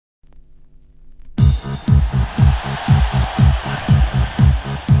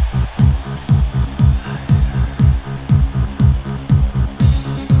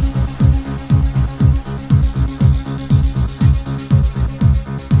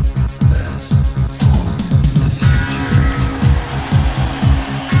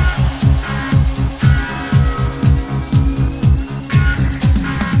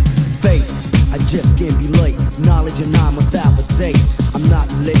knowledge and I must have a date. I'm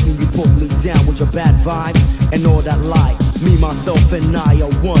not letting you put me down with your bad vibes and all that lie. Me, myself, and I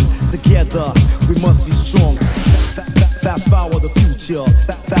are one. Together, we must be strong. Fast forward the future.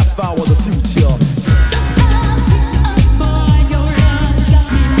 Fast forward the future.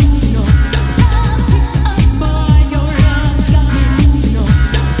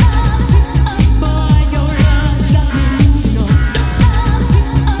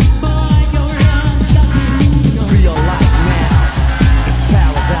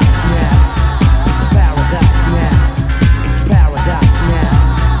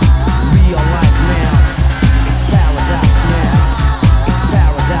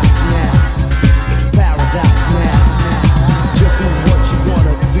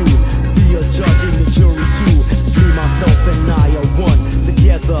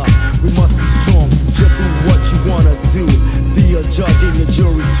 Judge and your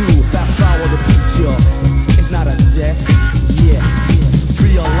jury too. Fast forward the future. It's not a test. Yes.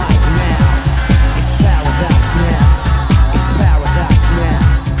 Realize now. It's paradise now. It's paradise now.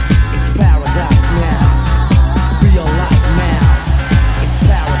 It's paradise now. Realize now. It's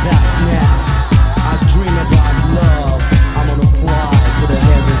paradise now. I dream about love. I'm gonna fly to the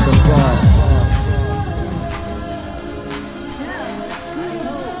heavens above.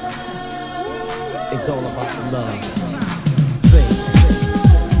 It's all about love.